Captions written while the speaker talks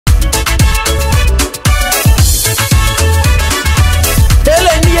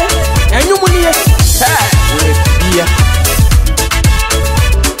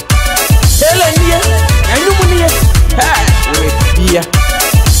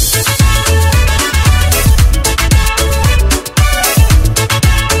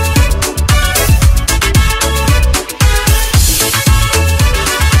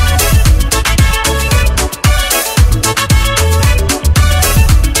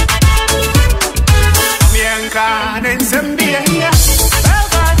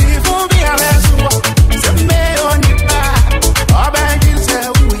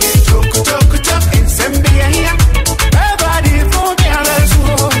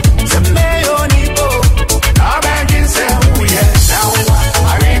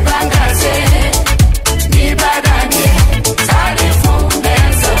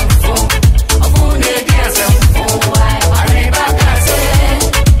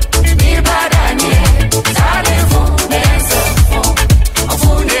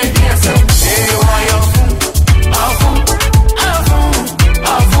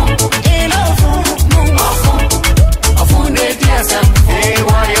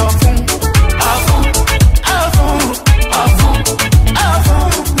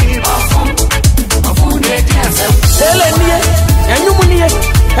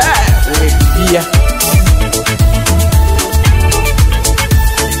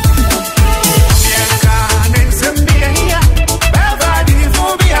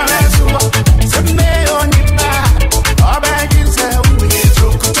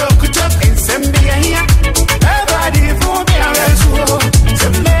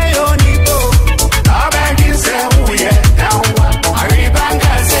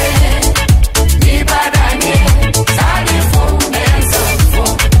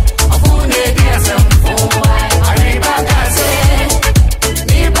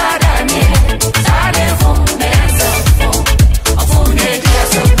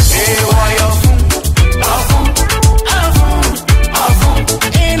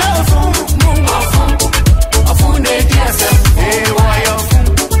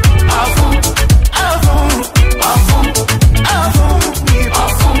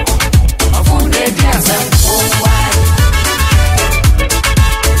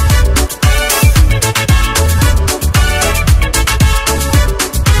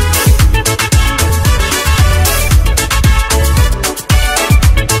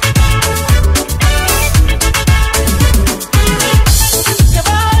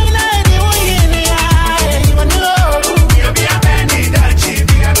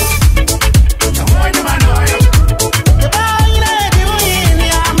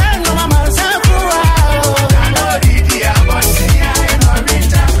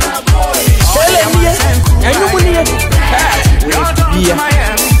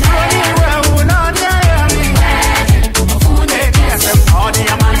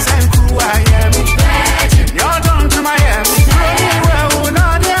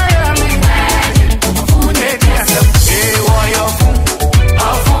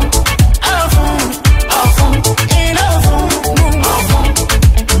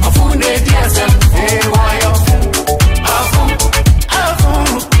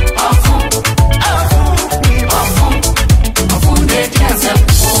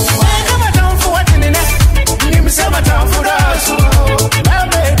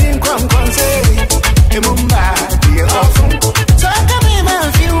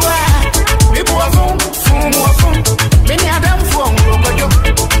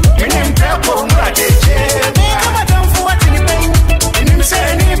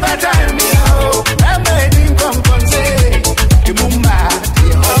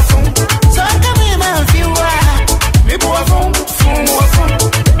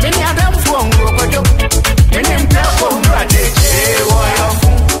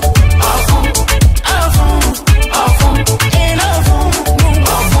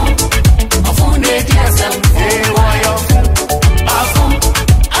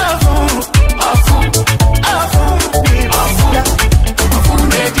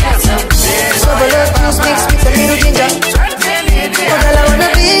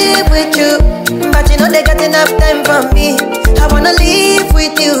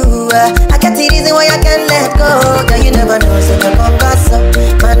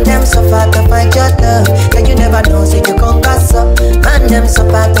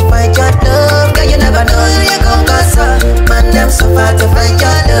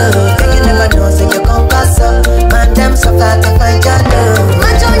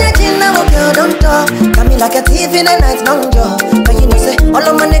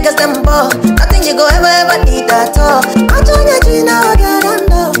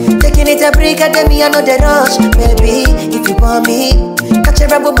I know the rush, baby. If you want me, catch a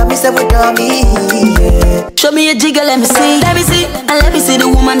rebel, mommy say we love me. Yeah. Show me a jigger, let me see, and let me see the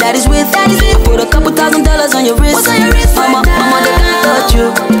woman that is with. I put a couple $1,000 on your wrist. What's on your wrist? Mama, they can't touch you.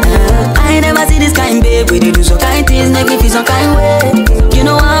 I ain't never see this kind, babe. We do some kind things, make me feel some kind way. You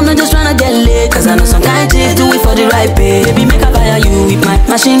know I'm not just tryna get laid, cause I know some kind things do it for the right pay. Baby, make a fire you with my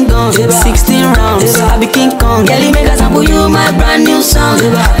machine gun. 16 rounds, I be King Kong. Girlie, make a sample you my brand new song.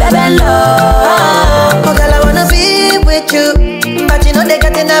 Baby, love. Oh, girl, I wanna be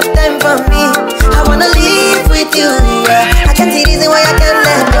with you, yeah. I can't see reason why I can't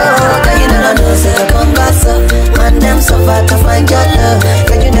let go. Girl, you never know, say you gon' pass up. Man, them so far to find your love.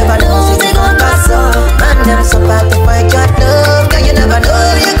 Girl, you never know, say you gon' pass up. Man, them so far to find your love. Girl, you never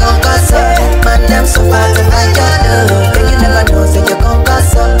know, you gon' pass up. Man, them so far to find your love. Girl, you never know, say you gon'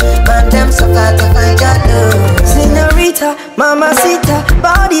 pass up. Man, them so far to find your love. Señorita, mamacita,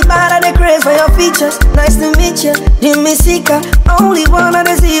 body bad and the craze for your features. Nice to meet you, Jimmy Sika. Only wanna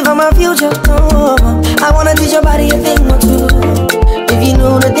deceive on my future. Oh, I wanna teach your body a thing or two. If you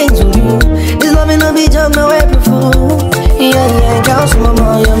know the things we do, this loving no be jump no April Fool. Yeah, girls from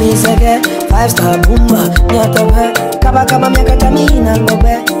mama, you me say get 5-star boomba, nyata be, kaba miaka tamina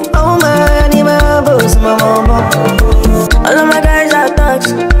gobe. Oh my, I need my boss, my mama. All of my guys are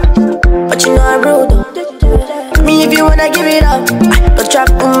thugs, but you know I'm rude. I mean, if you wanna give it up, go trap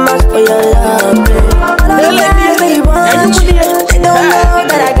much for your love. They like they want you, they don't know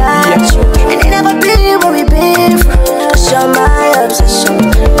that I got you, and they never been what we been through. You're my obsession.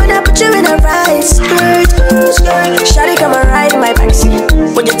 When I put you in a right skirt, shawty come and ride in my backseat.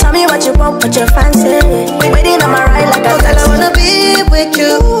 Would you tell me what you want, what you fancy? Waiting on my ride like a girl, I wanna be with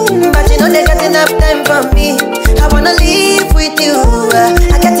you, but you know they got enough time for me. I wanna live with you.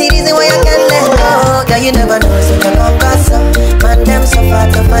 I can't see reason why I can't let go. Girl, you never know, so you gon' pass up. Man, them so far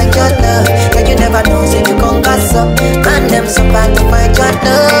to find your love. Girl, you never know, so you gon' pass up. Man, them so far to find your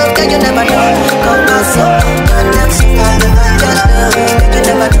love. Girl, you never know, gon' pass up. Man, them so far to find your love. Girl, you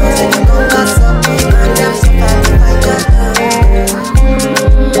never know, so you gon' pass up. Man, them so far to find your love.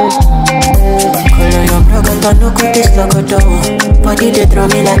 Color your broken, no good this logo though. Body they throw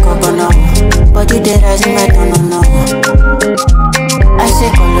me like a bono. Body they rise in my tone, no. I say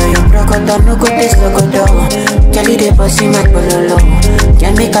color your broken, no good this logo though. Jelly they bossy my pololo.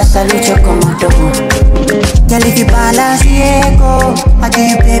 Can make a salute your commando. Girl, if you balance the echo, I give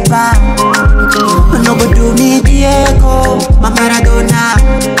you paper. No go do me Diego, my Maradona.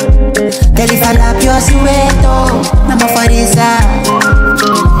 Girl, if I lap your sueto, I'm a farisa.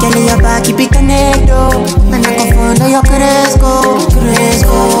 Girl, your back keep it connected, and I can follow your cresco.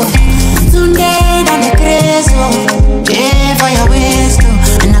 Today, I'm the cresco. Pay for your waist,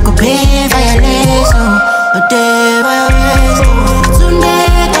 and I can pay for your legs, a day for your waist. Today,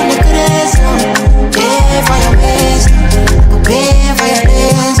 I'm the cresco. Pay for your waist, I can pay for your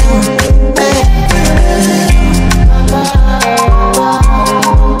legs,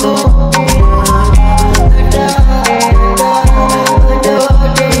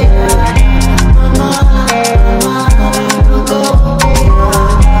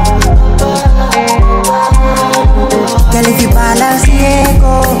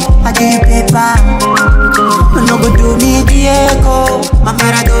 I give you paper. No go do me Diego, my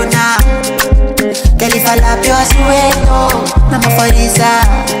Maradona. Girl, if I lap your sueto, I'm a farisa.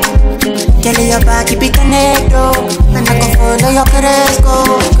 Girl, your back keep it connected, and I can follow your cresco.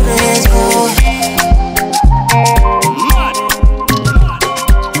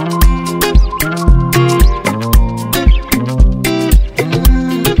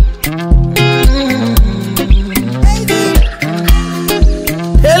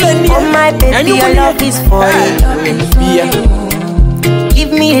 Baby, your love is for it.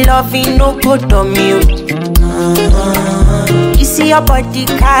 Give me loving, no good on you. You see your body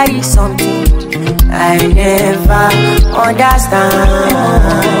carry something I never understand.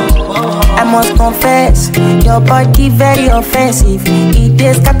 I must confess, your body very offensive. It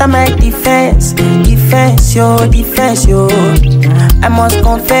is scatter my defense, yo. I must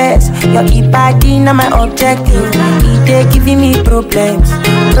confess, your body not my objective. It is giving me problems,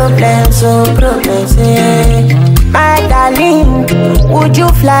 yeah. My darling, would you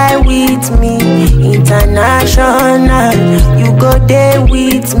fly with me international? You go there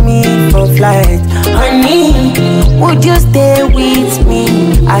with me for flight. Honey, would you stay with me?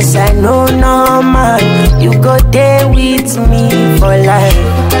 As I know normal, you go there with me for life.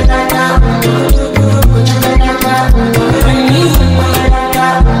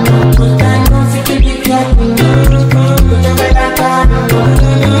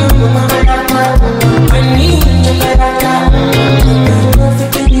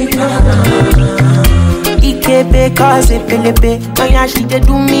 Because it Philippe, my ass she dey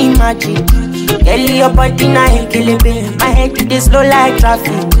do me magic. Girl, your body na ekelebe, my head it dey slow like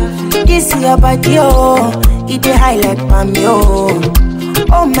traffic. This your body oh, it dey high like palm yo.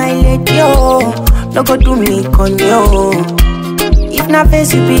 Oh my lady oh, no go do me con yo. If na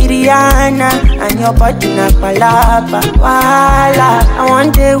face you be Rihanna, and your body na palapa. Wala, I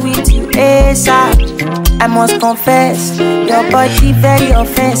want day with you ASAP. I must confess, your body very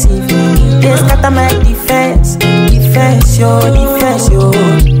offensive. It scatter my defense, yo.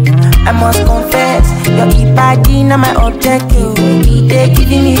 I must confess, your e-body na my objective. They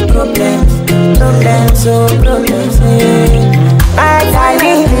giving me problems, My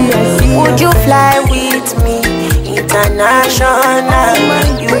darling, would you fly with me? International,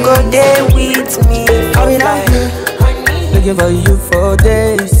 you go there with me. Looking for you for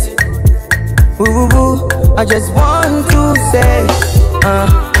days. Woo, woo, I just want to say,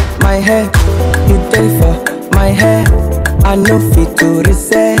 my head, you day for my head. I know fit to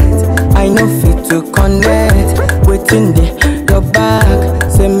reset, I know fit to connect. Waiting your back,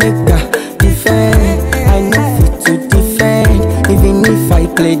 say make a defend. I know fit to defend, even if I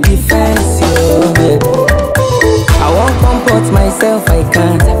play defense. I won't comport myself, I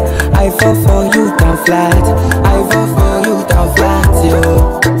can't. I fall for you down flat, I fall for you down flat,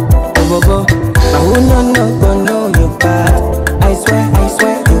 yo. Oh, now who know you bad. I swear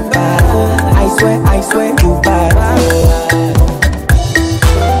you bad. I swear you bad.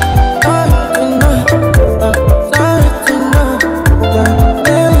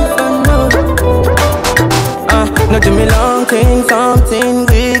 No do me long thing, something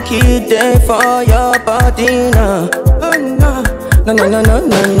wicked day for your body now. Oh no.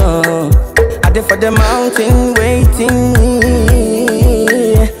 I did for the mountain waiting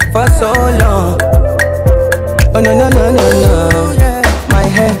for so long. Oh no. My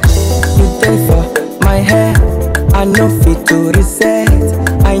head, you there for my head. I know fit to reset,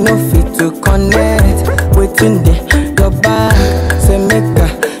 I know fit to connect. Waiting your back, say make a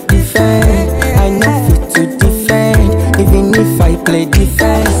defend. I know fit to defend, even if I play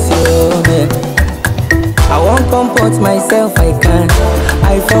defense. I won't comport myself, I can't.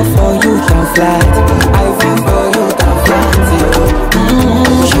 I fall for you down flat, I fall for you down flat.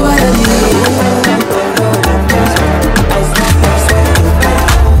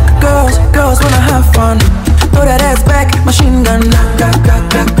 Girls wanna have fun. Throw that ass back, machine gun.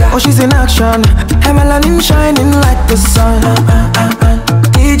 Oh, she's in action. Her melanin shining like the sun.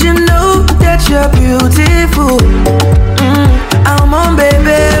 Did you know that you're beautiful? I'm on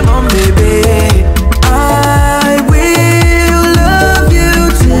baby. I will love you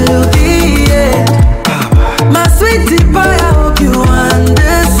till the end. My sweetie pie, I hope you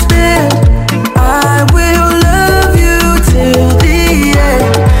understand. I will love you till the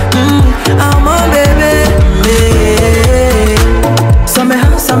end. I'm on baby.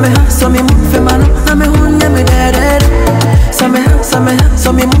 So me move mano, na me hunye me dede. So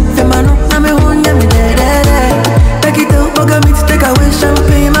me move mano, na me hunye me dede. Take it out, bugger me to take away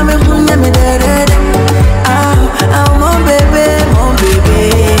champagne, na me hunye me dede. I'm on baby.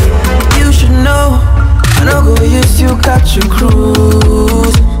 You should know, I don't go use you, catch you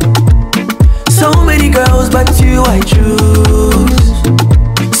cruise. So many girls, but you I choose.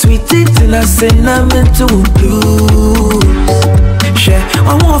 Sweetie till I say I'm into blues. Share,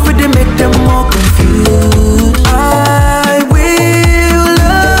 I want for them, make them more confused. I will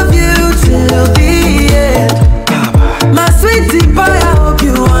love you till the end. My sweetie pie, I hope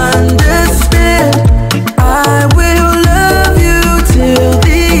you understand. I will love you till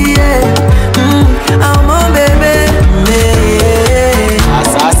the end. I'm on baby.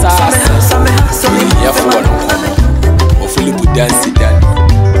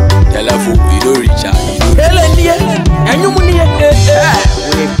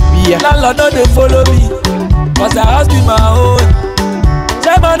 Landlord no dey follow me, cause the house be my own.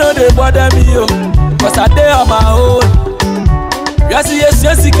 Chairman no dey bother me, cause I dey on my own. Yes,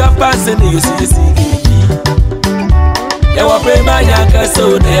 campaign, yes. You want pay my yanka,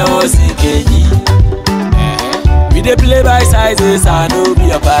 so they all see Kenny. We dey play by sizes, I know be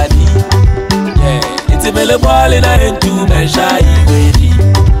a body. Yeah, it's a mellow ball in a end to men shy ready.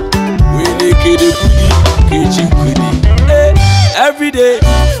 We dey kid goodie. Every day,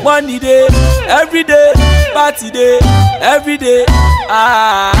 money day, every day, party day, every day,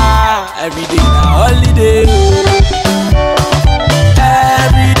 every day na holiday.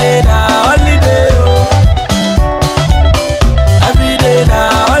 Every day na holiday. Every day na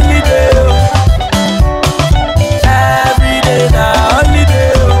holiday. Every day na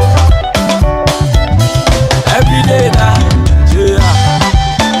holiday. Every day na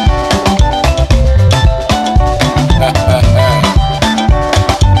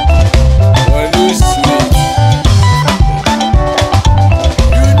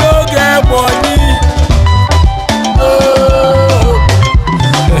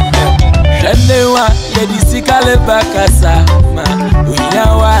Kale bakasa ma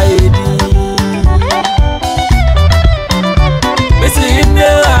unyawa edi. Besi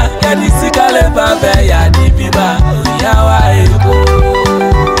indewa ya disi kale babe ya dibiba unyawa ego.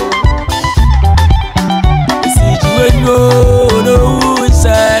 Besi juwenyo no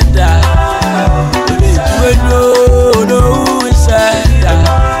usenda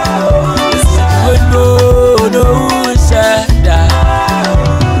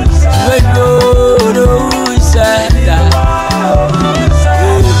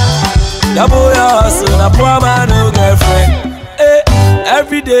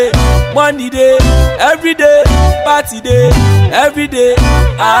every day,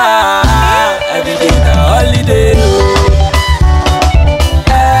 every day na holiday.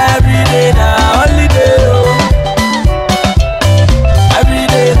 Every day na holiday. Every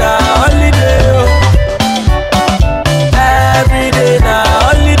day na holiday. Every day na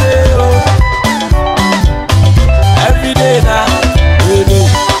holiday. Every day na holiday.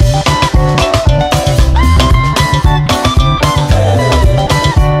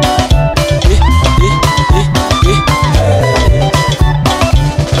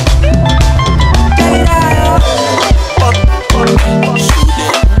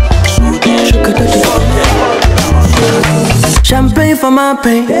 Champagne for my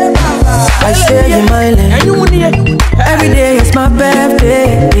pain, I stay in my lane. Every day is my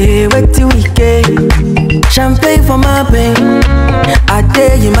birthday, wait till weekend. Champagne for my pain, I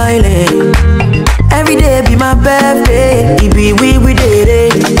stay in my lane. Every day be my birthday, it be we did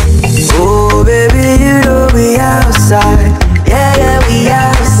it. Oh baby, you know we outside, yeah yeah we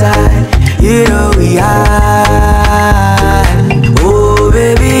outside, you know we high. Oh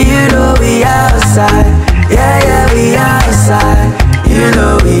baby, you know we outside. Yeah, yeah, we outside, you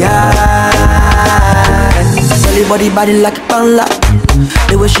know we outside. Silly body like a panda.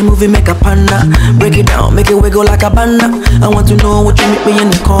 The way she move it make a panda. Break it down, make it wiggle like a banana. I want to know what you make me in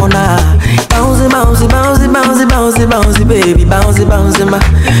the corner. Bouncy, bouncy, bouncy, bouncy, bouncy, bouncy, baby. Bouncy, bouncy, ma.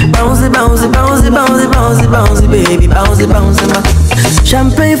 Bouncy, bouncy, bouncy, bouncy, bouncy, bouncy, baby. Bouncy, bouncy, ma.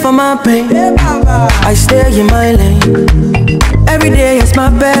 Champagne for my pain, I stay in my lane. Every day is my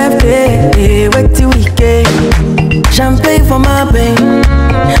birthday, wait till weekend. Champagne for my pain,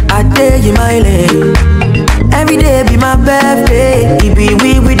 I stay in my lane. Every day be my birthday, it be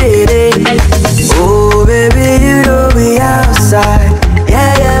we did it. Oh baby, you know we outside,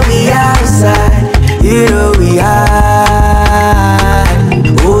 yeah yeah we outside, you know we high.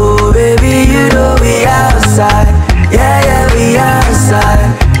 Oh baby, you know we outside, yeah yeah we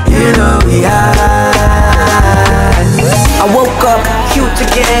outside, you know we high. I woke up cute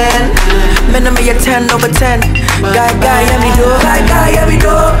again. Man, I'm a 10 over 10. Guy, yeah me do. Yeah me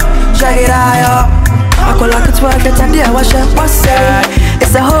do. Check it out, I call like a 12, that's a day, what's say?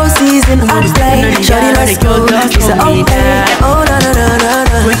 It's a whole season, I play. Shawty, let's go. She said, okay. Oh, na na na na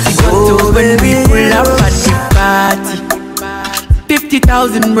na. Oh, baby, pull up at the party.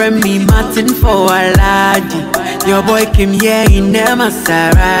 50,000 Remy Martin for a laddie. Your boy came here in the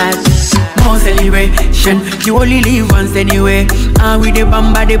Maserati. More celebration, you only live once anyway. And with the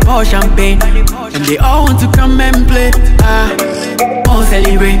bamba, they pour champagne, and they all want to come and play. More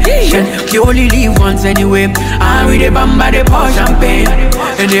celebration, you only live once anyway. And with the bamba, they pour champagne,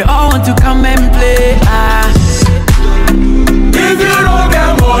 and they all want to come and play. If you don't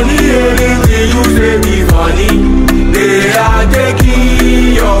get money, anything you say be funny. They are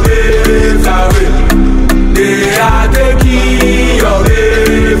taking your babes away. They are taking your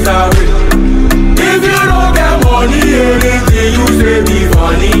babes away. If you don't get money, anything you say be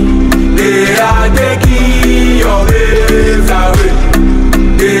funny. They are taking your babes away.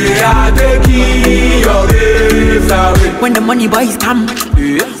 They are taking your babes away. When the money boys come,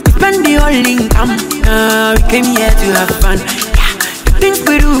 we spend the whole income. We came here to have fun. The things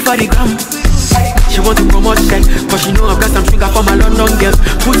we do for the gram. She want to promote shit, cause she know I've got some sugar for my London girls.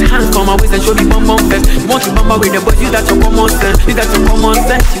 Put hands on my waist and show me bum fest. You want to bumper with the boys, use that your common sense. Use that your common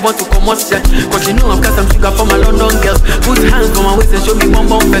sense. She want to promote shit, cause she know I've got some sugar for my London girls. Put hands on my waist and show me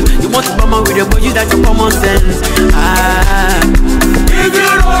bum fest. You want to bumper with the boys, use that your common sense. If you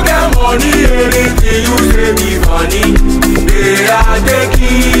don't get money, anything you say be funny. They are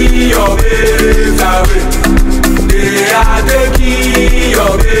taking your babes away. They are taking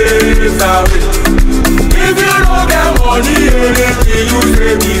your babes away. If you don't get money, anything you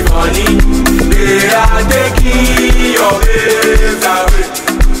say be funny. They are taking your babes away.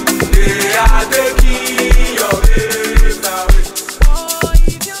 They are taking your babes away.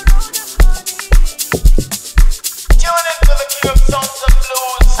 Tune into the king of songs and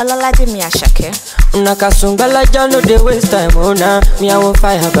blues. Ololade mi Asake. Nakasungala no dey waste time, oh nah. Me I want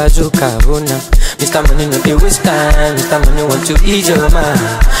fire bazooka, oh nah. Mr. Money no dey waste time, Mr. Money want to ease your mind.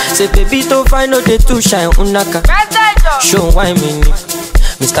 Say baby don't find no dey too shine, unaka. Show why me.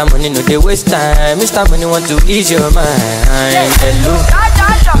 Mr. Money no dey waste time, Mr. Money want to ease your mind. Hello,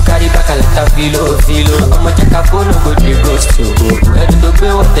 you carry back a lot of filo. I'ma check a phone, no go dey ghost you. Head to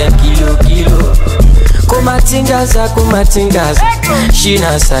pay what 10 kilo. Go Kumatingas, she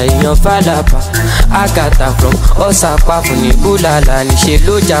na say your father pa. Agata from Osapa funi bulala ni she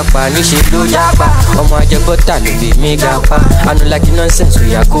lo japa. Omo aje butter lo be me gapa. I no like the nonsense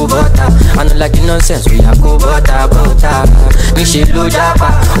we a go butter. Ni she lo japa.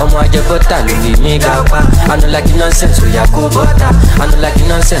 Omo aje butter lo be me gapa. I no like the nonsense we a go butter.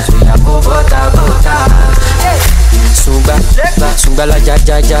 Sunga la ja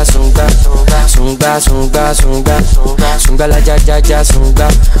sunga la ja sunga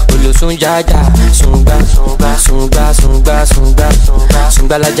olo sunga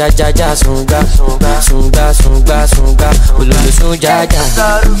la ja sunga olo sunga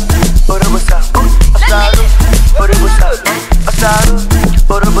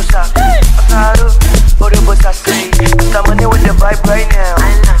Mr. Money with the vibe right now.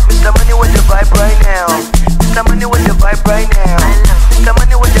 Mr. Money with the vibe right now. Mr. Money with the vibe right now. Mr.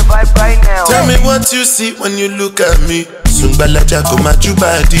 Money with the vibe right now. Tell me what you see when you look at me. Sungbalaja go my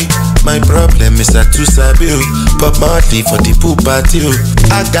body. My problem is that too sabi o. Pop Marley for the pool party o.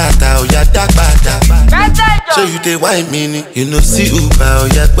 Agata o ya dagbada. So you dey wine me, you know see Uber o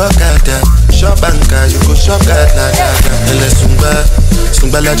ya gbokada. Shop banka, you go shop gada. Ele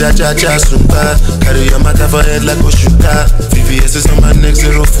Sungbalaja Sungba. Carry your matter for head like Oshuka. VVS is on my neck,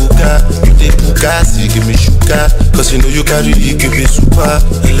 zero fuka. You dey Bugatti, give me sugar. Cause you know you carry it, give me super.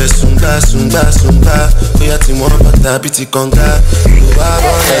 Ele Sunga. Oya ti mo bata biti konga.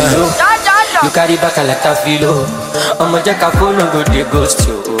 Hello, you carry back like a filo. Omo jaka phone no go dey ghost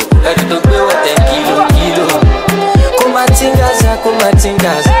you. Ready to pay what 10 kilo.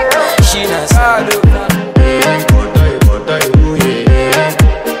 Kumatingas, she na say.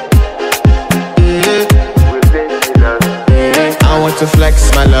 I want to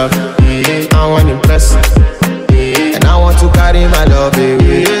flex my love, I want to impress, and I want to carry my love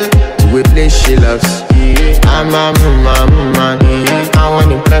away to a place she loves. I'm a man, I want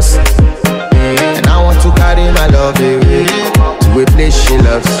to impress, and I want to carry my love away to a place she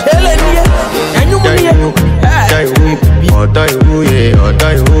loves.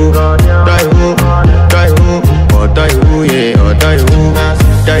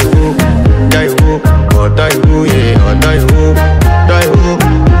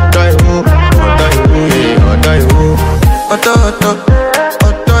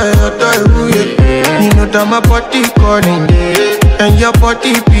 My body calling and your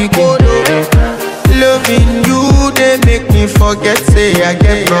body picking. Loving you, they make me forget, say I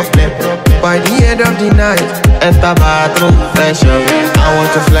get problem. By the end of the night, enter bathroom, fresh up. I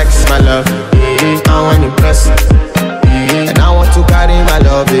want to flex my love, I want to impress, and I want to carry my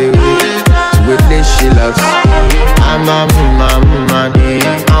love away to a place she loves. I'm a man,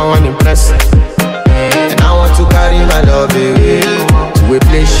 I want to impress, and I want to carry my love away to a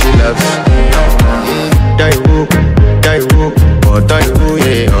place she loves.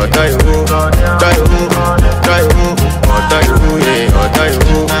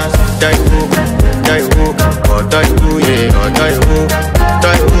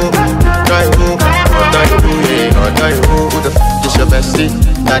 This your bestie,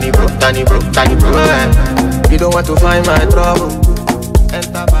 Danny bro, you don't want to find my trouble.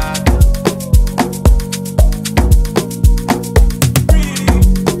 Enter back.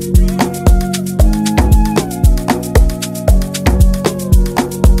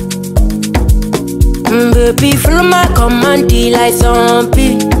 Baby, follow my command, like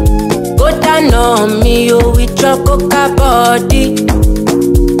zombie. Go down on me, yo, with your coca body.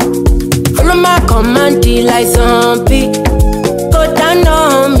 Follow my command, like zombie. Go down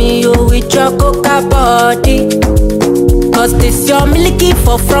on me, yo, with your coca body. Cause this your milky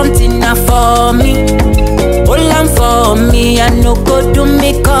for front enough for me. Hold on for me, I no go do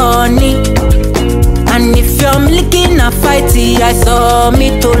me corny. And if you're milky na fighty, I saw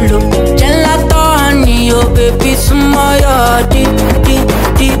me to look. Gelato honey, oh baby, sumoyo deep.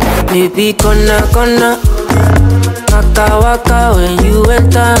 Baby, gonna waka when you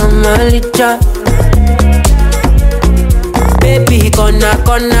enter my licha. Baby, gonna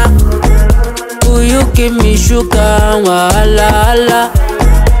will you give me sugar, wahala.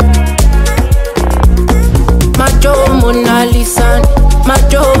 Macho Mona Lisa,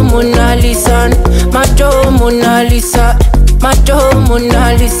 Macho Mona Lisa, Macho Mona Lisa, Macho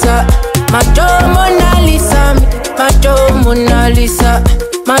Mona Lisa, Macho Mona Lisa, Macho Mona Lisa,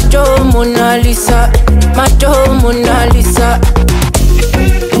 Macho Mona Lisa, Macho Mona Lisa.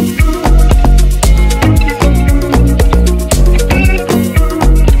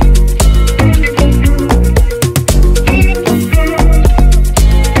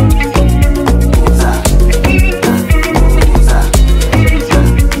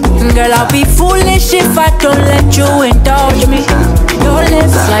 Girl, I'll be foolish if I don't let you indulge me. Your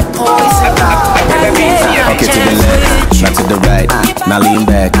lips like poison. Okay, to the left, not to the right. Now lean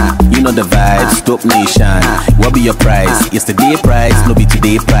back, you know the vibes. Dope nation, what be your price? Yesterday price, no be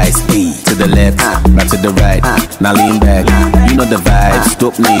today price. Hey, to the left, not to the right. Now lean back, you know the vibes.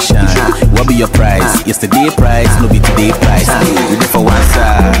 Dope nation, what be your price? Yesterday price, no be today price. You did for one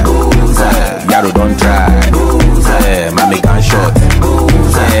side, Yaro don't try. Mommy gun short.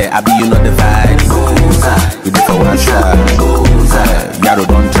 I be you know the vibes. You did for one side, Yaro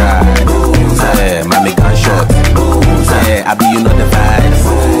don't try. Mommy gun short. I be you know the vibes.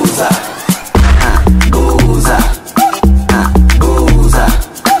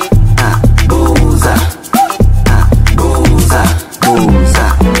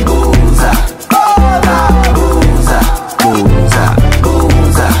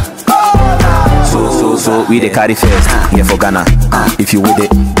 So we the carry first, yeah for Ghana. If you with it,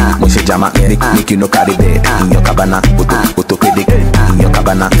 Moshe Jama, make you no carry bed in your cabana. Auto pedic in your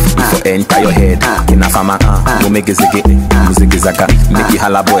cabana. If you enter your head, in a fama, we make a ziggy, music is zaga, make you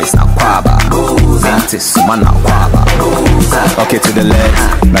holla boys na kwaba. Mentis, man na kwaba. Okay, to the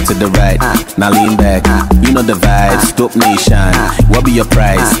left, not to the right. Now lean back, you know the vibes. Dope nation, what be your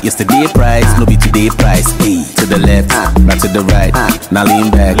price? Yesterday price, no be today price. Hey, to the left, not to the right. Now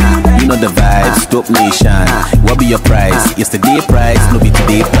lean back, you know the vibes. Dope nation, what be your price? Yesterday price, no be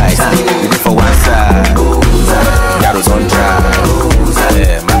today price. You did for one side, Yaro's on try.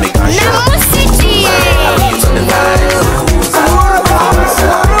 Mommy can't show. I be you know the vibes.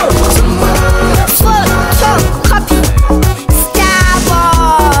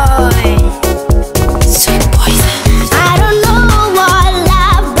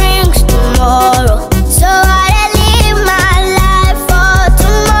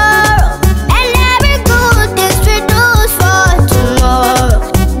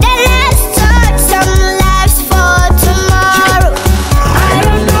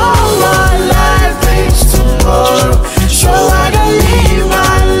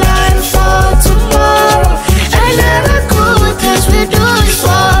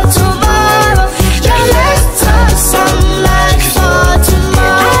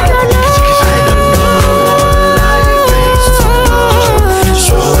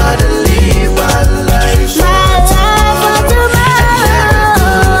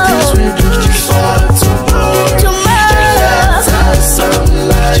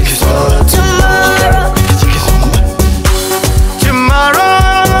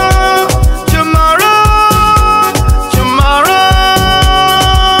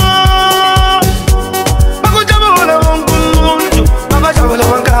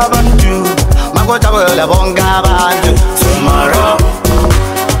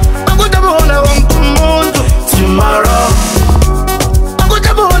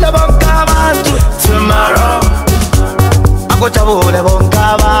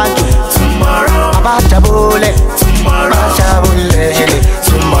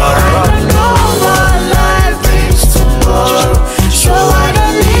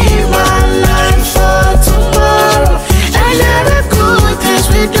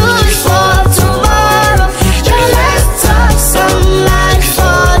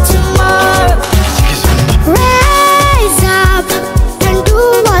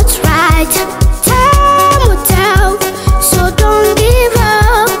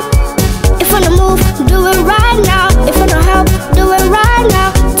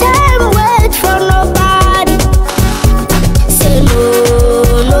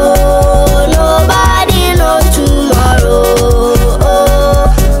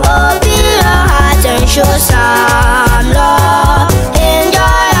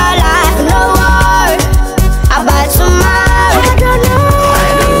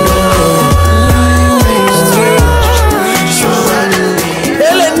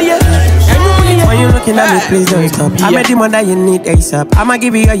 Please don't stop. I'm a demon that you need ASAP. I'ma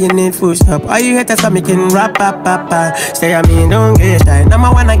give you all you need, full stop. All you haters are making rap, rap, rap, rap. Stay on me, don't get shy. Now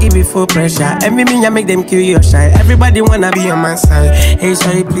I wanna give you full pressure. Envy me, I make them kill your shy. Everybody wanna be on my side. Hey,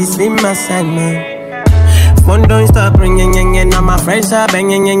 sorry, please leave my side, man. Phone don't stop ringing, now my friends are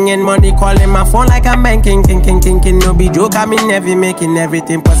banging, money calling my phone like I'm banking, thinking, no be joke, I'm in heavy, making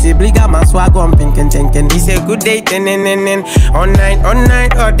everything possible, got my swag on, thinking, it's a good day, all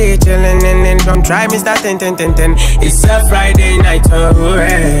night, all day, chilling, don't try me, start 10, it's a Friday night, oh,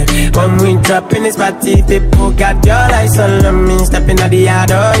 hey. When we drop in this party, people got your eyes on me, stepping at the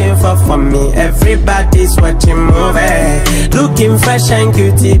yard, oh, you for me, everybody's watching movie, looking fresh and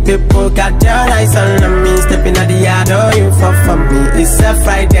cutie, people got your eyes on me, stepping at the yard, oh, you for me. It's a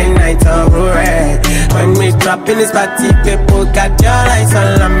Friday night, oh, right. When we drop in this party, people got your eyes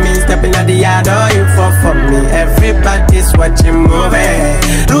on me. Stepping at the yard, oh, you fall for me. Everybody's watching movie,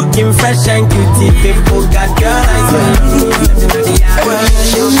 looking fresh and cutie. People got your eyes on me. Stepping at the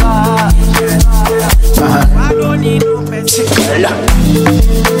yard, I don't need no message.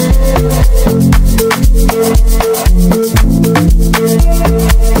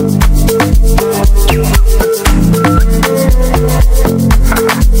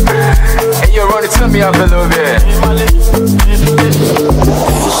 Hey, yo, Ronnie, tell me up a little bit.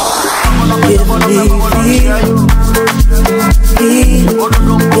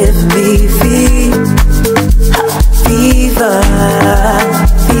 Give me fever,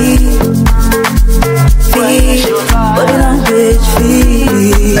 body language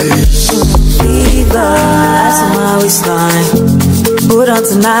fever. That's my waistline. Put on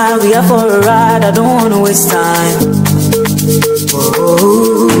tonight, we are for a ride. I don't wanna waste time.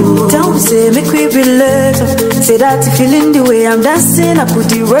 Oh, don't say make we relate. Say that you feeling the way I'm dancing, I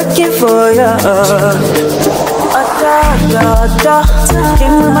put it working for you.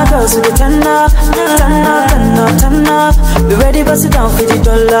 Came with my girls with the turn up, turn up, turn up, turn up. Be ready, bust it down for the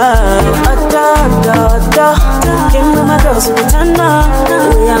dollar. Came with my girls with the turn up. The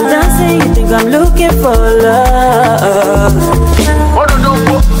way I'm dancing, you think I'm looking for love.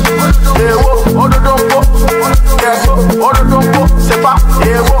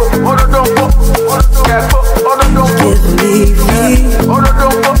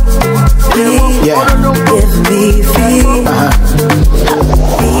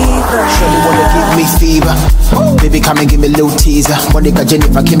 Me fever, baby, come and give me a little teaser. Monica,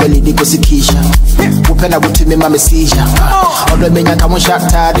 Jennifer, Kimberly, Nico, Sikisha. Open up to me, mama, seizure. Although me, I can't shut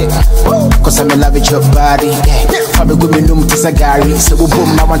tardy. Cause I'm in love with your body. From a good minimum to Sagari. So,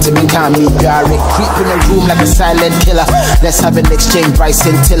 boom, I want to make me Gary. Creep in a room like a silent killer. Let's have an exchange, Bryce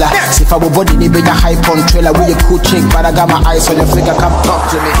and Tiller. See if I will body, they bring a hype on trailer. With a cool chick, but I got my eyes on your figure. Come talk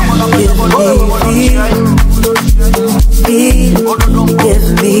to me.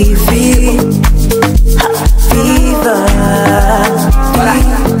 Give me fever.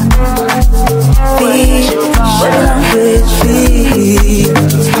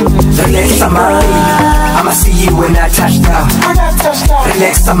 Relax on my baby, I'ma see you when I touch down.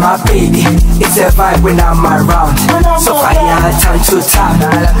 Relax on my baby, it's a vibe when I'm around. So fire turn to town,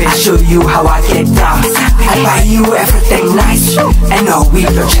 I'll show you how I get down. I buy you everything nice, and no, we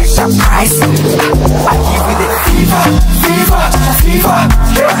don't check the price. I give you the fever, fever, fever.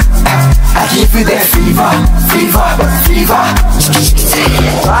 I give you the fever, fever, fever.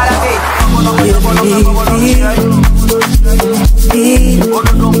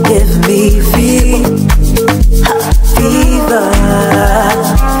 Give me fever,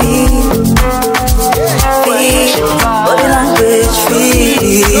 body language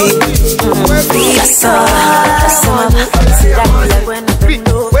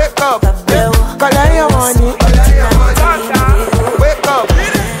Wake up, color your money. Wake up,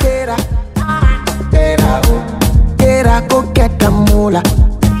 go get the moolah.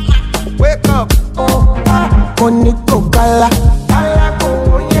 Wake up, money go kala.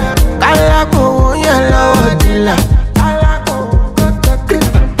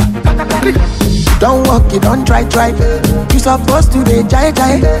 Don't walk, you don't try. You supposed to be jai.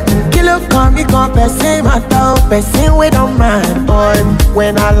 Kilo come, me come, person matter, person we don't mind. Boy,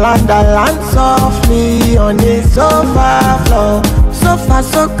 when I land softly on the sofa floor. So far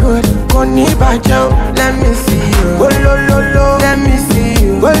so good, koni bajo. Let me see you, oh lo lo lo. Let me see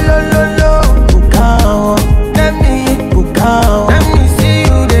you, oh lo lo lo. Bukao, let me bukao. Let me see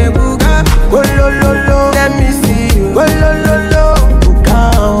you, de buka, oh lo lo lo. Let me see you, oh lo lo lo.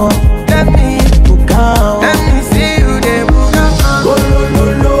 Bukao, let me bukao. Let me see you, de buka, oh lo lo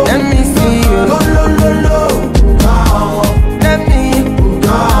lo. Let me see you, oh lo lo lo. Bukao, let me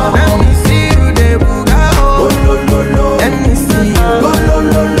bukao. Let me see you, de buka, oh lo lo lo. Let me see you, oh lo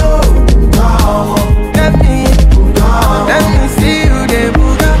lo lo. Bukao, let me bukao. Let me see you, de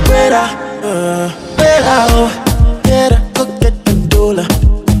buka. Get up, go get the dollar.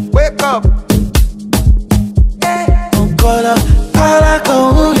 Wake up.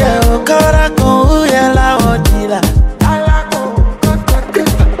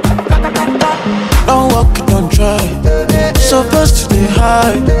 Don't walk, don't try. Supposed to be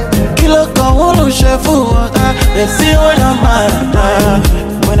high. Kilo come on, chef water. Let's see what I'm at.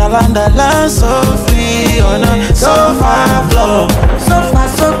 When I land softly on a sofa floor. So far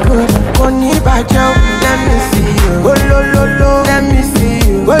so good. Koni bajo, let me see you. Oh lo lo lo, let me see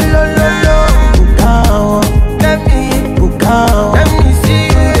you. Oh lo lo lo, bukao, let me bukao. Let me see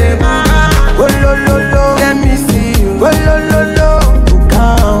you, de bukao. Oh lo lo lo, let me see you. Oh lo lo lo,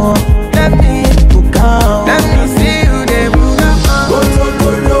 bukao, let me bukao. Let me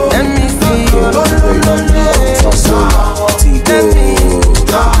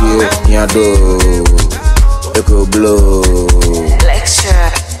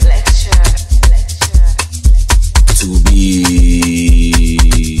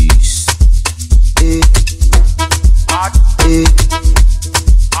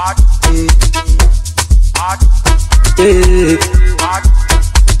I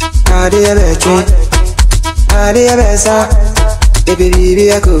did a dream, I did a besa,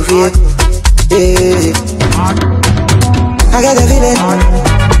 baby, I could feel. I get the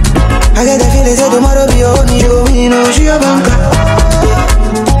feeling, say tomorrow be only you know she a banker.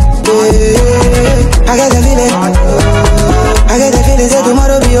 I get the feeling, say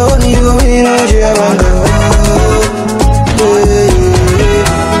tomorrow be only you know she a banker.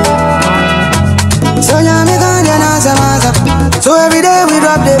 So ya me ganja na samasa. So every day we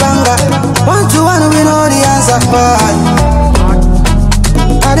drop the banger. 1 to 1 we know the answer.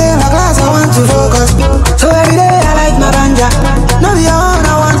 I dey my class I want to focus. So every day I like my banja. No be on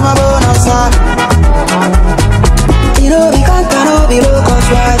I want my bonus side. You know we can't no be locals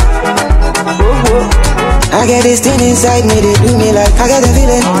right. I get this thing inside me, they do me like I get the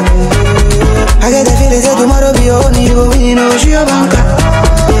feeling. Say tomorrow be only you know she a banker.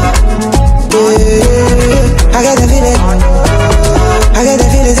 I get the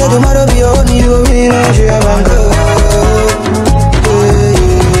feeling, say tomorrow be only you know she a banker.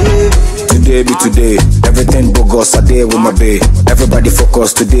 Today be today, everything bogus a day with my bae. Everybody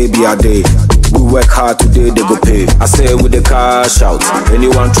focus, today be our day. We work hard today, they go pay. I say with the cash out.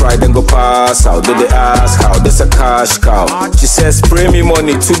 Anyone try, then go pass out. They ask how, there's a cash cow. She says spray me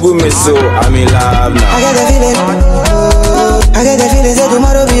money to go me so I'm in love now. I get the feeling, say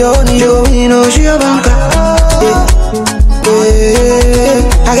tomorrow be only you know she a banker.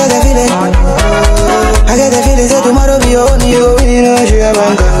 I get the feeling, say tomorrow be only you know she a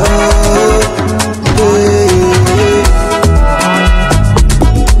banker.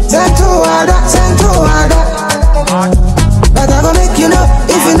 Send to Ada. But I go make you know,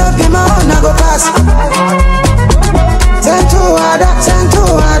 if you not be my own, I go pass. Send to Ada.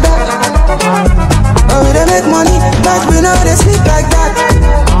 Oh, we don't make money, but we know they sleep like that.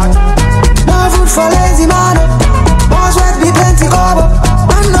 No food for lazy man. More sweat be plenty cover.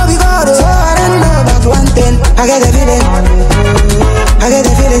 Man no be God, so I don't know about one thing. I get the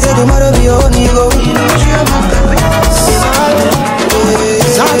feeling, say tomorrow be only you go.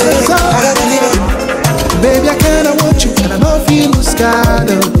 Baby, I kinda want you, and I don't feel no scared.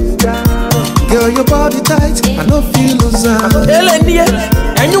 Girl, your body tight, I don't feel no sound. And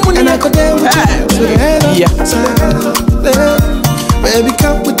I could dance with you to the end of time. Baby,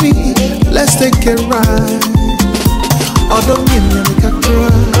 come with me, let's take a ride. Oh, don't give me a cry.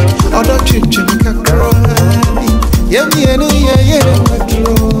 Oh, don't treat you like a cry. Yeah, like a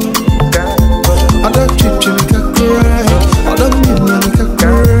roll. Oh, don't treat you like a cry. Oh, don't give me like a cry.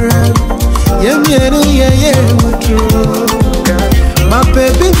 Yeah, what you my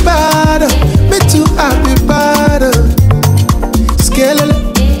baby bad, me too happy bad. Skelele,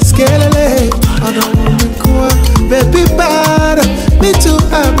 I don't want me go. Baby bad, me too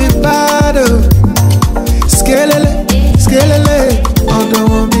happy bad. Skelele, I don't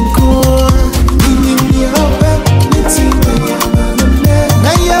want me go. Me open, me too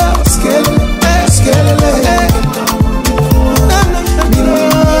now yo, skelele.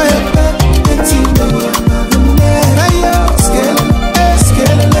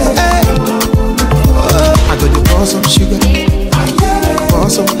 Pour some sugar, pour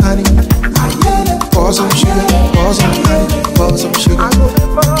some honey, pour some sugar, pour some honey, pour some sugar.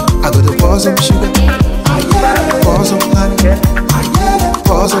 I got to pour some sugar, pour some honey,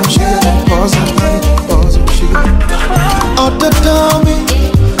 pour some sugar, pour some honey, pour some sugar. Oh, the dummy,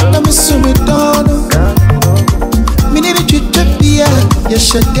 let me see me down. Me need you to be a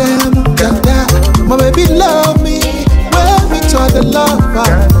shut down, my baby love me, well me to the lover.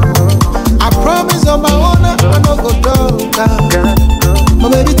 I promise on my own, I no go down. My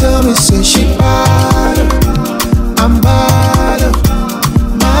baby tell me, say she bad, I'm bad.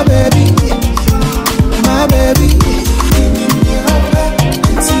 My baby.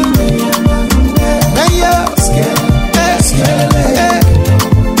 Now you're scared.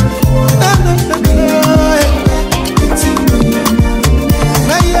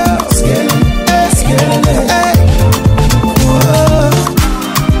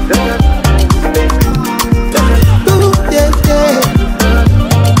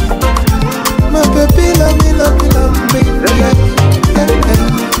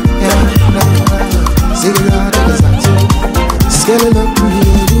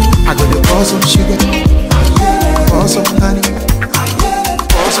 I got to pour some sugar, pour some honey,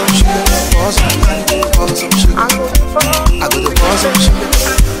 pour some sugar, pour some honey, pour some sugar. I got to pour some sugar,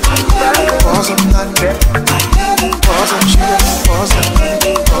 pour some honey, pour some sugar, pour some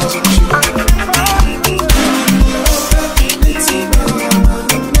honey, pour some sugar.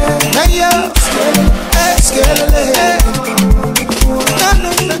 Now you're scared.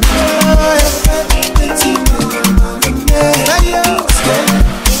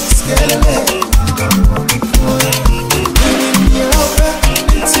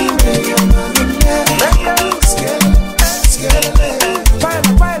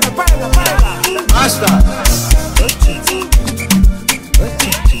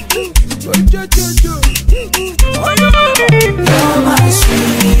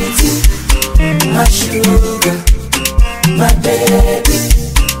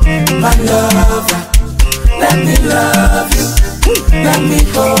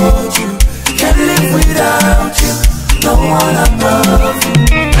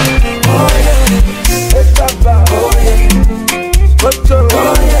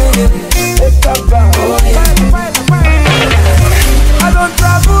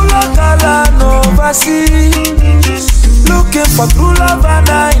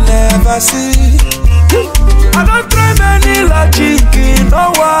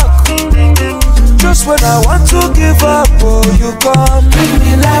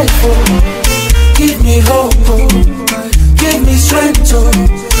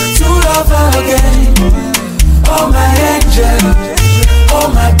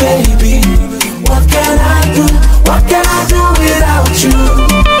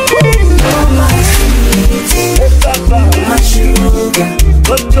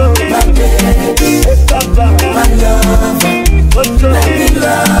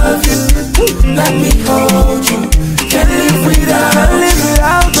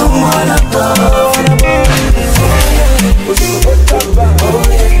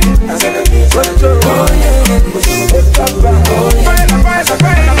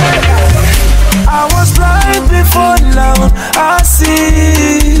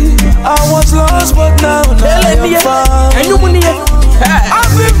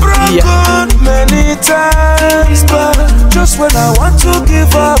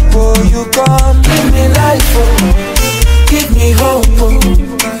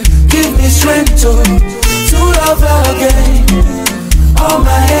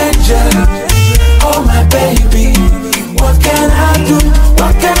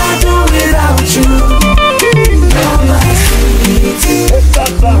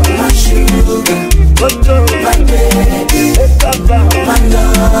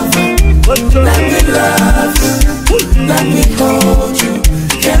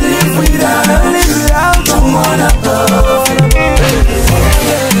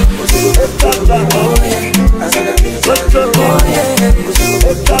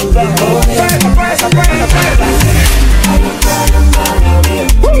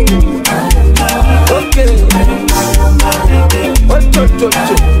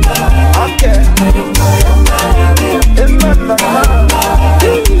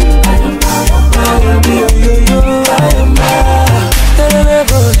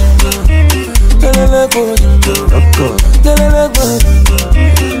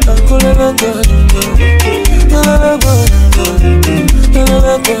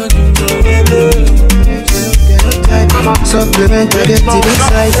 Supplement to get to the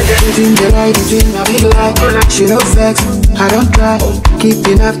size. Between the light, between my big light. She no vex, I don't try. Keep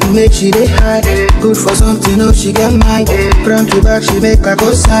enough to make she dey high. Good for something, no she get mine. Front to back, she make a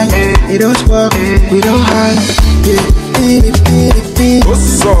go sign. It don't spark, we don't hide.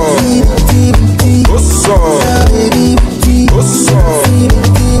 What's up? What's up? What's up?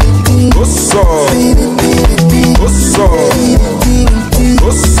 What's up? What's up?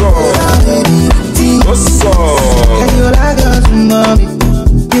 What's up? What's up? Can you like us, mommy?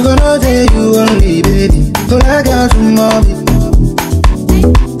 You gon' know that you only, baby. You like us, mommy.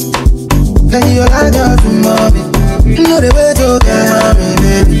 Can you like us, mommy? You know the way to get me,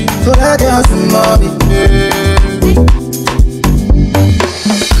 baby. You like us, mommy.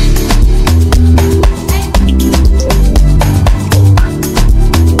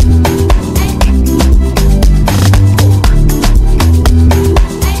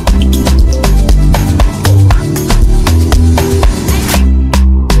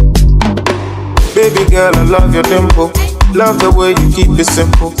 Baby girl, I love your tempo. Love the way you keep it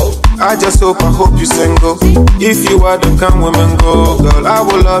simple. I just hope you single. If you are the kind women go, girl, I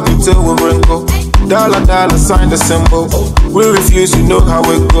will love you till we wrinkle. Dollar, dollar, sign the symbol. We refuse, you know how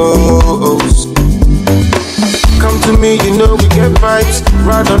it goes. Come to me, you know we get vibes.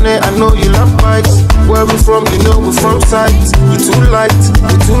 Ride on it, I know you love bikes. Where we from, you know we from sight. You too light,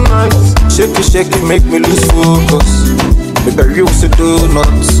 you too nice. Shake it, make me lose focus. Baby, you say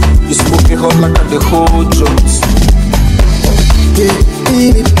donuts. You smoking hot like at the whole drugs.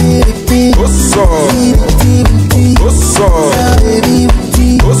 What's up? What's up?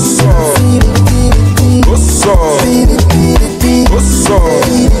 What's up? What's up? What's up?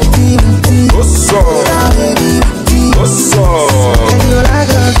 What's up? What's up?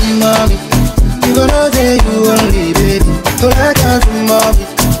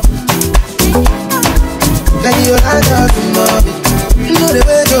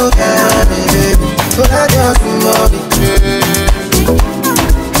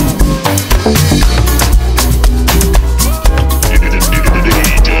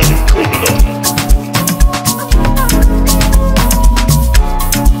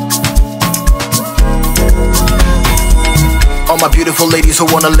 ladies who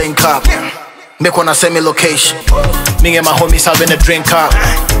wanna link up. Make one send me location. Me and my homies having a drink up.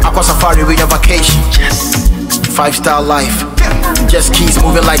 Aqua safari with your vacation. 5-star life. Just keys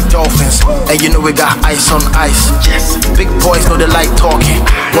moving like dolphins. And you know we got ice on ice. Big boys know they like talking.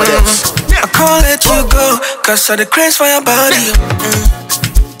 What else? I can't let you go, cause of the craze for your body.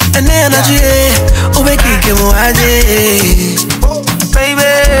 And the energy, oh, we can't get more baby,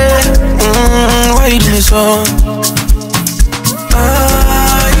 why you do me so?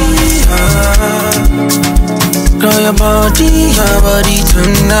 Girl, your body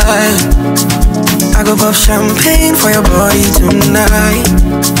tonight. I go pop champagne for your body tonight.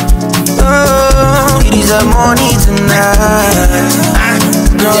 Oh, you deserve money tonight.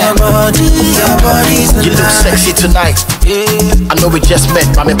 Girl, your body tonight. You look sexy tonight. I know we just met,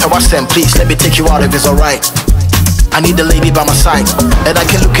 but I'm in please let me take you out if it's alright. I need a lady by my side, and I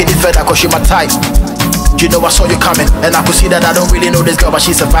can look any further cause you're my type. You know I saw you coming, and I could see that I don't really know this girl, but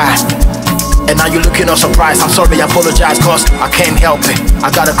she's a vibe. And now you're looking all surprised. I'm sorry, I apologize, cause I can't help it. I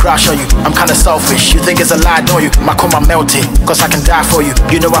got a crush on you, I'm kinda selfish. You think it's a lie, don't you? My coma melted, cause I can die for you.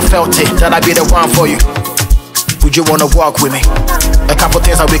 You know I felt it, that I'd be the one for you. Would you wanna walk with me? A couple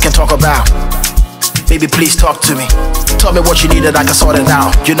things that we can talk about. Baby, please talk to me. Tell me what you need and I can sort it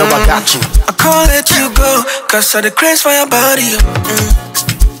out. You know I got you. I can't let you go, cause of the craze for your body.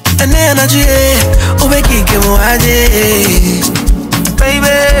 And the energy, oh, we can't get more baby,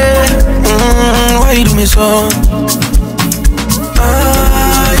 why you do me so?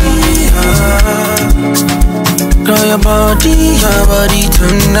 Girl, your body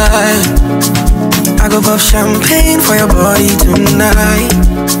tonight. I go pop champagne for your body tonight.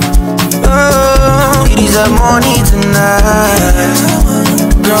 Oh, you deserve money tonight.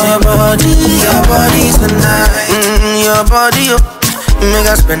 Girl, your body tonight. Your body, oh. Make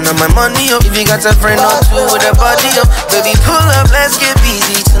I spend all my money, oh. If you got a friend or two with a body, oh. Baby, pull up, let's get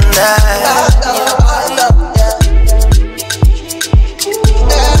busy tonight.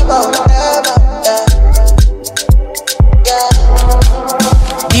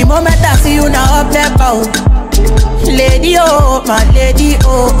 The moment I see you now up there, bow. Lady, oh, my lady,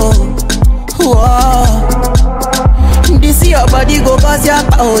 oh, oh, oh. This your body go cause your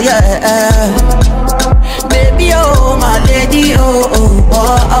power, yeah. Baby, oh, my lady, oh, oh,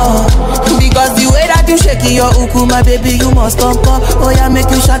 oh, oh. Because the way that you shaking your uku, my baby, you must come. Oh, yeah, make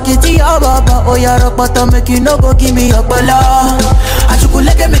you shake it to your baba. Oh, yeah, rock bottom, make you no go give me your bala. I should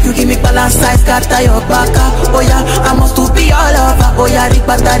make you give me balance size, scatter your baka. Oh, yeah, I must to be all over. Oh, yeah,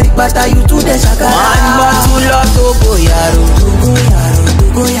 rikbata, you to the shaka. Man, bottle of Togo, yaro, Togo,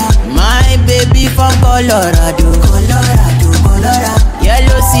 yaro. My baby from Colorado.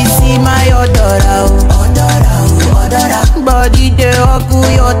 Yellow CC, my odora, odora. Body they oku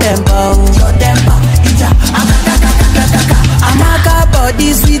your temper, ija. Amaka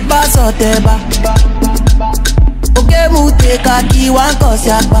body sweet bass oteba. Oke muteka kiwan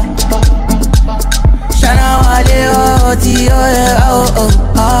kosyapa. Shana wale oti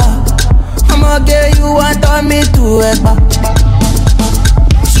I'ma get you want on me to ekpa.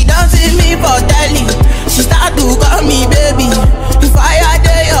 She don't see me for telly. She start to call me baby. Fire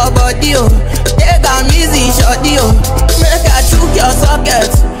day your body, oh. Take a easy shorty, oh. Make her choke your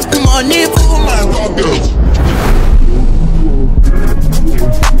socket. Money for my pocket.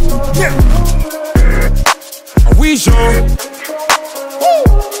 We show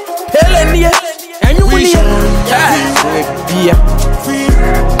Pele me and you win yeah.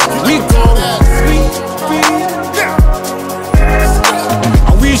 We go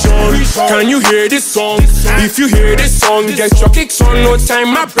Can you hear this song? If you hear this song, get your kicks on. No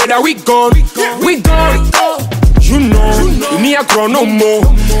time, my brother, we gone. You know, me a grow no more.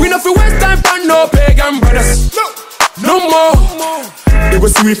 We no fi waste time for no pagan brothers. No more. They go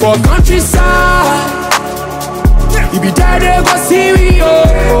see we for countryside. You be there, they go see we, oh.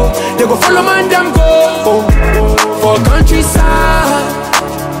 They go follow man, them go for countryside.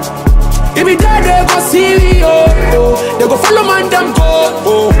 You be there, they go see we, oh. They go follow man, them go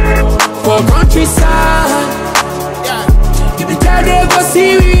for countryside. You be there, they go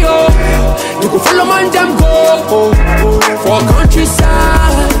see we, oh. They go follow man, them go for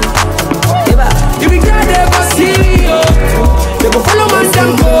countryside. You be there, they go see we, oh. They go follow man,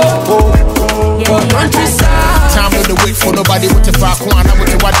 them go for countryside. Time to wait for nobody Everybody with the far corner,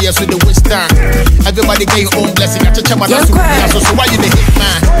 with the what years with the Western. Everybody get your own blessing. I tell you, so why you the hit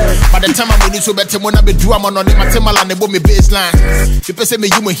man? By the time I'm going to better when I be drama on the Matema and the bomb baseline. If you say me,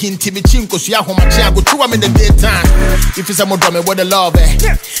 you may hint me chinko, so you have my chair, go to I'm in the daytime. If it's a more drama, what the love,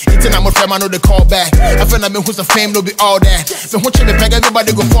 it's an amor friend, I know the call back. I feel like me who's the fame, no be all that. So what you peg,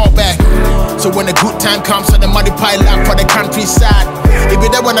 everybody go fall back. So when the good time comes, so the money pile up for the countryside. If you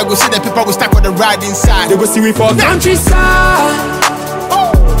there when I go see the people go stack with the ride inside. They go see me for countryside.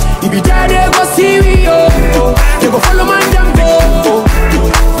 If you there, they go see me, oh. They go follow my damn go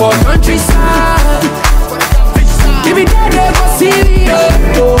for countryside. If you there, they go see me, oh.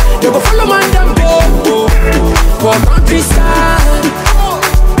 They go follow my damn go for countryside.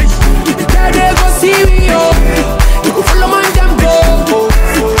 If you there, they go see me, oh. They go follow my damn go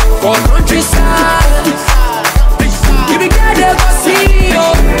for countryside. If you there, they go see me,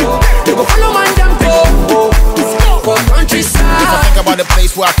 oh. They go follow my damn go for countryside. If I think about the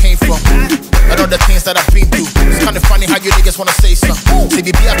place where I came from and all the things that I've been through, it's kinda funny how you niggas wanna say something. Say the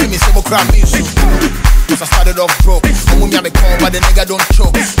beer me say more crap me soon. Cause I started off broke. I'm with me, I'm a con, but the nigga don't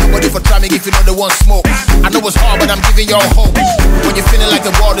choke. Nobody for try me if you know the one smoke. I know it's hard, but I'm giving y'all hope. When you're feeling like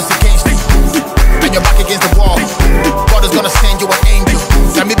the world is against you and you're back against the wall, God is gonna send you an angel.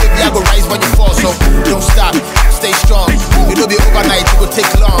 Tell me, baby, I go rise when you fall, so don't stop, stay strong. It'll be overnight, it will take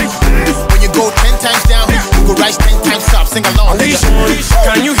long. When you go 10 times down, you go rise 10 times up. Sing along.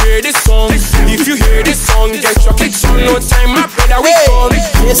 Can you hear this song? If you hear this song, get your kicks on. No time, my brother, we gone.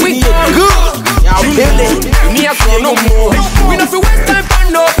 We gone. Yaw Pele. We need to no more. We don't feel waste time for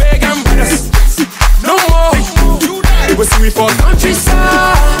no pagan brothers. No more. They go see we for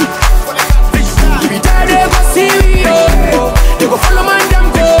countryside. We die, they go see we, oh. They go follow man them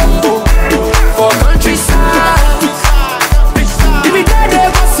go for countryside. If we die,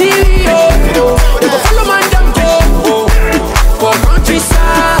 they go see we, oh. They go follow man them go for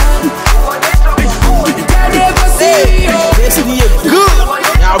countryside. If we die, they go see we, oh. This is good.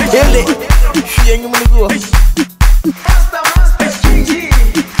 Yaw Pele. She ain't gonna go.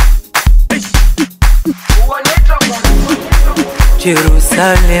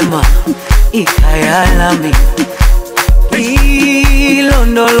 Jerusalema ikayalami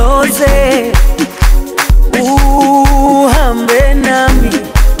ilondoloze uhambe nami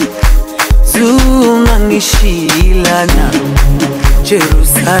zungangishilana.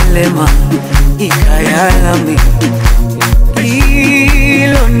 Jerusalema ikayalami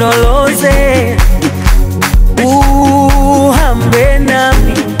ilondoloze uhambe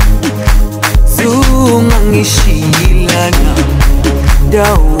nami zungangishilana.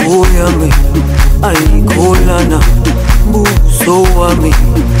 Dawo yami ayikholana, buso wami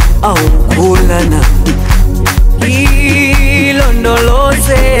awukholana.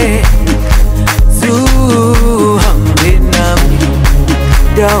 Ilondoloze zuhambe nami.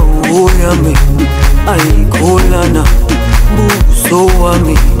 Dawo yami ayikholana, buso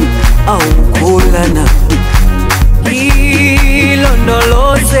wami awukholana.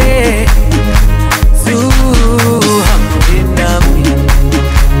 Ilondoloze zuhambe nami.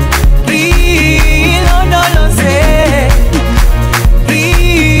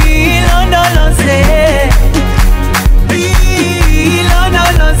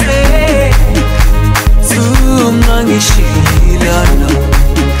 Shilana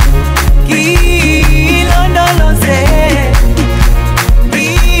Kilondoloze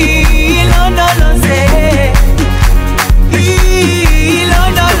Kilondoloze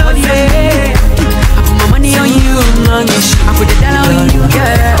Kilondoloze. I put my money on you, I put the dollar on you,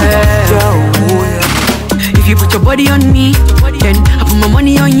 girl. If you put your body on me, then I put my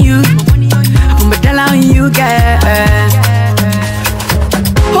money on you, I put my dollar on you, girl.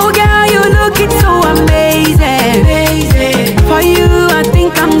 Oh girl, you looking so amazing. For you, I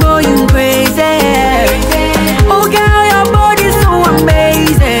think I'm going crazy. Oh girl, your body's so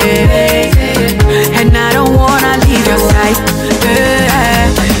amazing, and I don't wanna leave your side.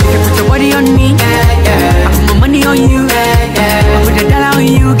 If you put your body on me, I put my money on you, I put the dollar on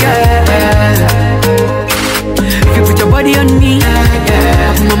you, girl. If you put your body on me, I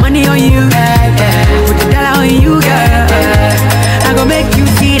put my money on you, I put the dollar on you, girl. I gon' make you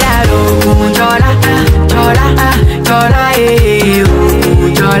see that, oh, chola, chola, chola, eh,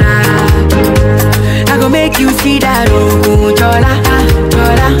 oh, chola. I gon' make you see that, oh, chola,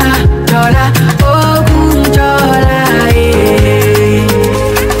 chola, chola, oh, chola, eh.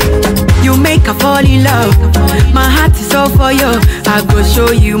 You make her fall in love, my heart is all for you. I go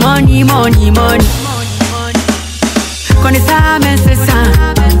show you money, money, money. When it's time and say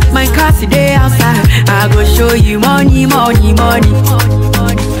my car today outside, I go show you money, money, money.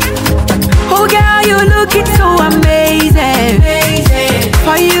 Oh girl, you looking so amazing.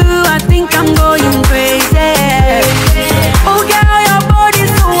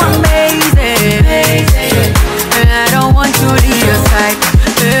 right.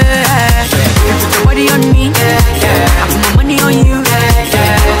 You put your body on me, I put my money on you,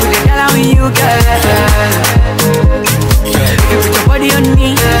 put the dollar on you, girl. You put your body on me,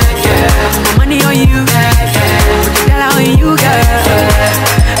 I put my money on you, put the dollar on you, girl.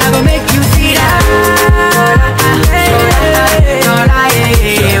 I gon' make you see that.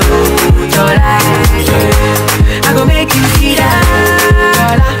 I gon' make you see that.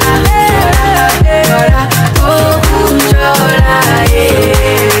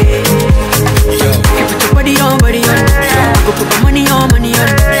 You put your body on, I go put my money on, I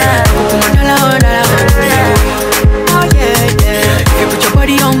go put my dollar on. Oh yeah. You put your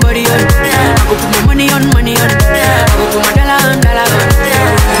body on, I go put my money on, I go put my dollar on.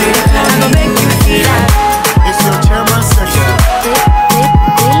 I gon' make you see that. It's your chairman section.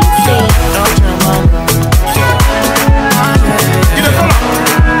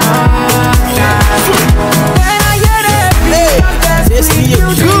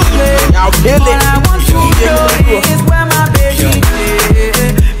 Yaw Pele. All I want to know is where my baby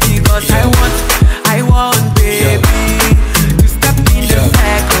is, because I want baby to step in the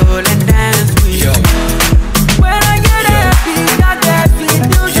circle and dance with me. When I get happy, I get sweet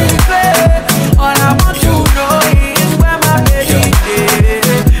music play. All I want to know is where my baby is,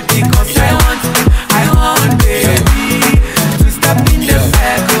 because I want baby to step in the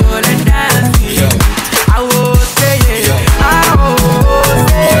circle and dance with me. I will say it, I will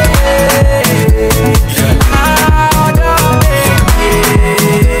say it.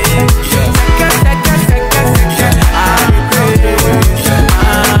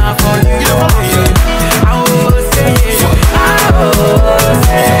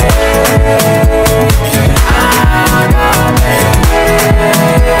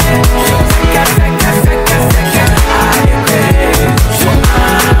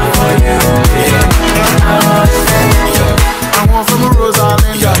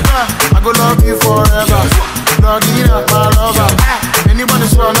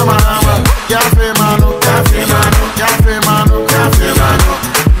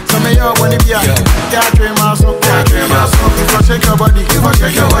 Shake your body,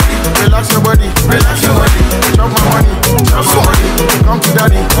 relax your body, chop my money, come to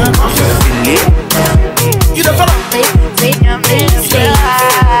daddy, you the fella.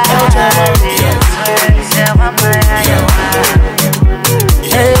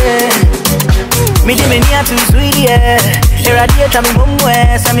 Me di menia tu sweetie, irradiate mi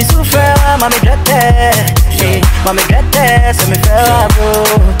bomwe, sa mi sufra, ma mi grete, sa mi fera bro,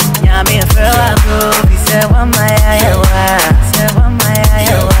 nya mi fera bro, vi se wa my ayawa,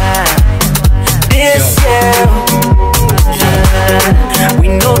 this year, we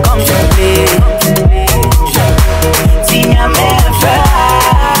no come to play, see nya mi fera,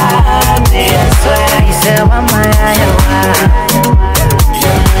 this way, vi se wa my ayawa.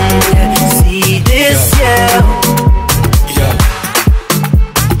 See this, yeah.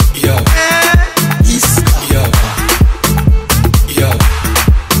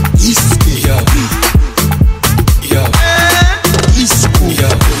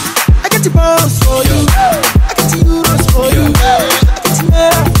 I get the balls for you, I get the euros for you, I get the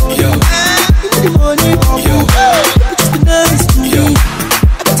naira for you, give me the money for you, you just be nice to me,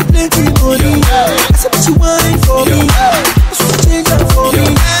 I got the plenty money, I said what you want for me, I should change that for me,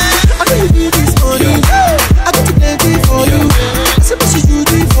 I know you need this money, I got the plenty for you, I said what you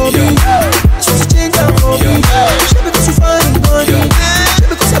do for me, I should change that for me, shit because you find money, shit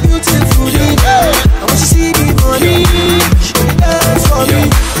because you're beautiful, I want you to see me money, she dance for me.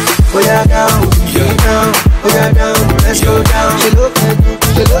 Boy, I got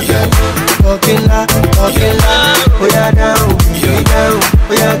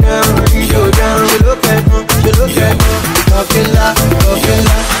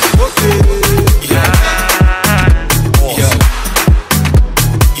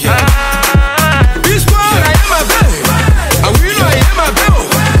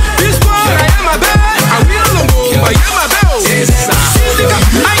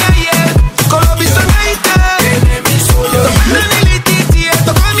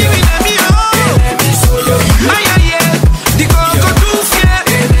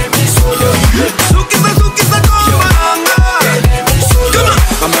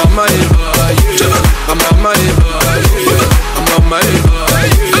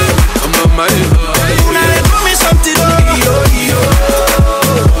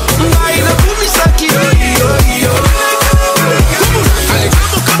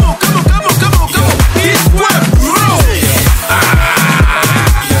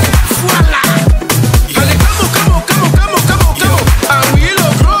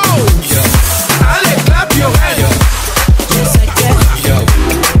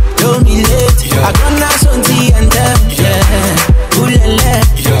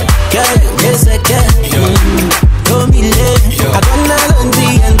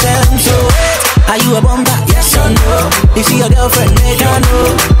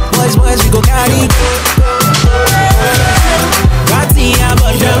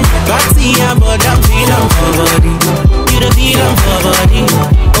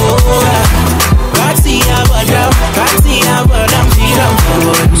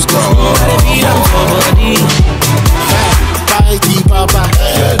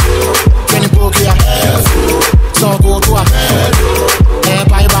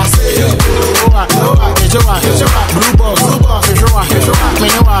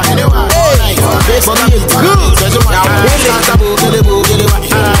Yes, but I'm good. Now,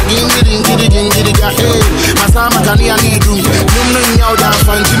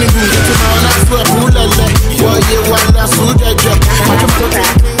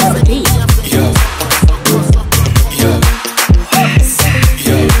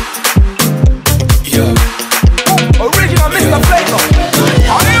 original Mr. Flavor.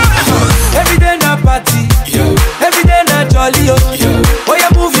 Every day na party, every day na jolly, oh yeah,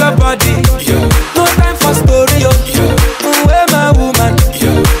 move your body, no time for story, oh where my woman,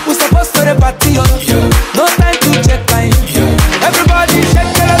 we supposed to the party, oh no time to check time, everybody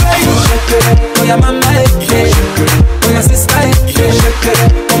shake it, shake it, oh yeah mama, oh yeah sister, shake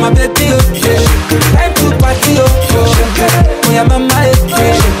it, oh my baby, oh time to party, oh shake it, oh yeah mama,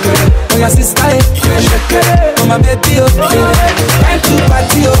 shake it, oh yeah sister, shake it, oh my baby, oh time to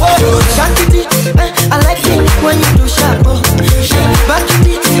party, oh Shakity, I like it when you do sharp, oh. Back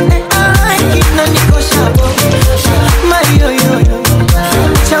it, I like it when you go sharp, oh. My yo yo yo,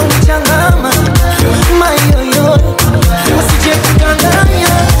 changu changama. My yo yo, usije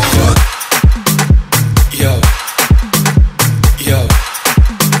kukanganya. Yo, yo, yo,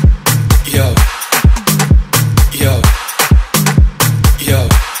 yo, yo, yo,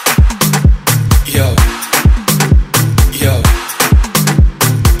 yo, yo, yo,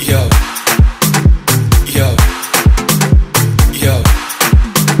 yo, yo, yo, yo,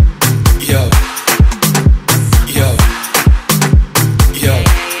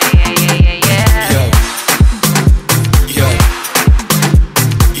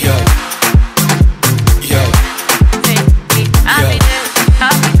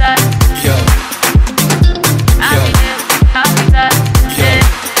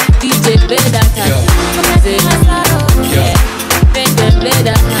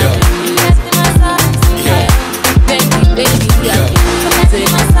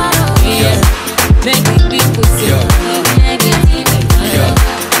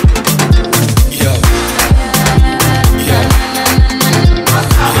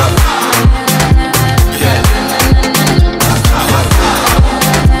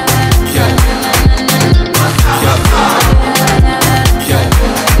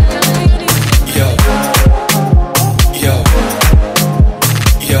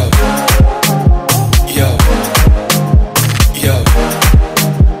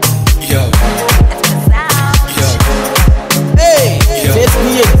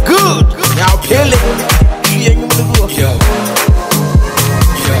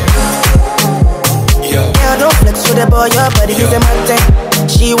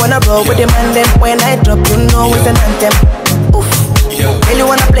 She wanna roll with the man, then when I drop, you know it's an anthem. Oof. Really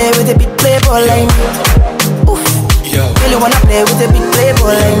wanna play with a big playboy like me. Oof. Really wanna play with a big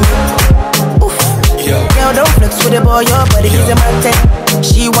playboy like me. Oof. Girl, don't flex with the boy, your body is a man.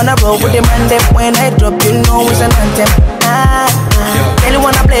 She wanna roll with the man, then when I drop, you know it's an anthem. Really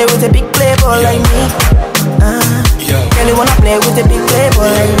wanna play with a big playboy like me. Really wanna play with a big playboy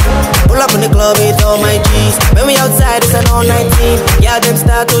like me. Pull up in the club with all my G's. When we outside, it's an all-night team. Yeah, them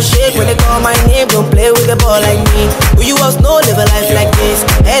start to shake when they call my name. Don't play with the ball like me. Who you else know live a life like this?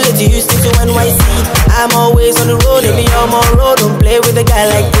 LA to Houston to NYC. I'm always on the road, and be on my road. Don't play with a guy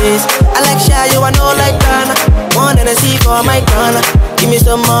like this. I like shy, you I know like Ghana. One and I see for my corner. Give me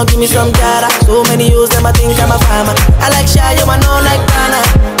some more, give me some data. So many use them, I think I'm a farmer. I like shy, you I know like Ghana.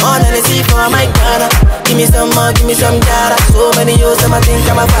 One and I see for my corner. Give me some more, give me some data. So many use them, I think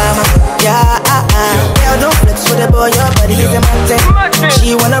I'm a farmer. Yeah, girl, don't flex with the boy, your body is a mountain.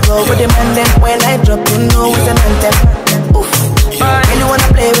 She wanna roll with the man, then when I drop, you know it's an anthem. Oof. Really wanna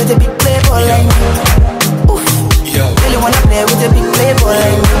play with a big playboy like me. Oof. Really wanna play with a big playboy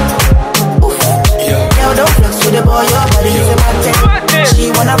like me. Oof. Girl, don't flex with the boy, your body is a mountain.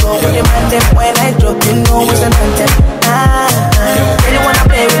 She wanna roll with the man, then when I drop, you know it's an anthem. Really wanna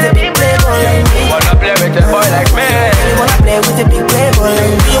play with a big playboy like me. Wanna play with a boy like me. Really wanna play with a big playboy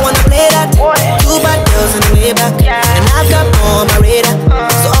like me. You wanna play that? Two bad girls in the way back, and I've got more on my radar.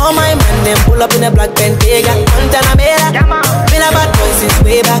 So all my men them pull up in a black Bentayga. Montana Mera, been a bad boy since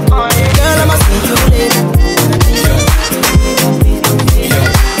way back. Girl, I'ma see you later.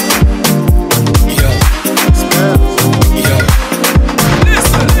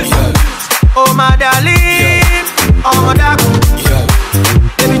 Oh my darling, oh my darling,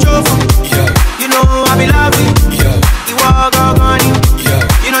 baby Joe, you know I be loving.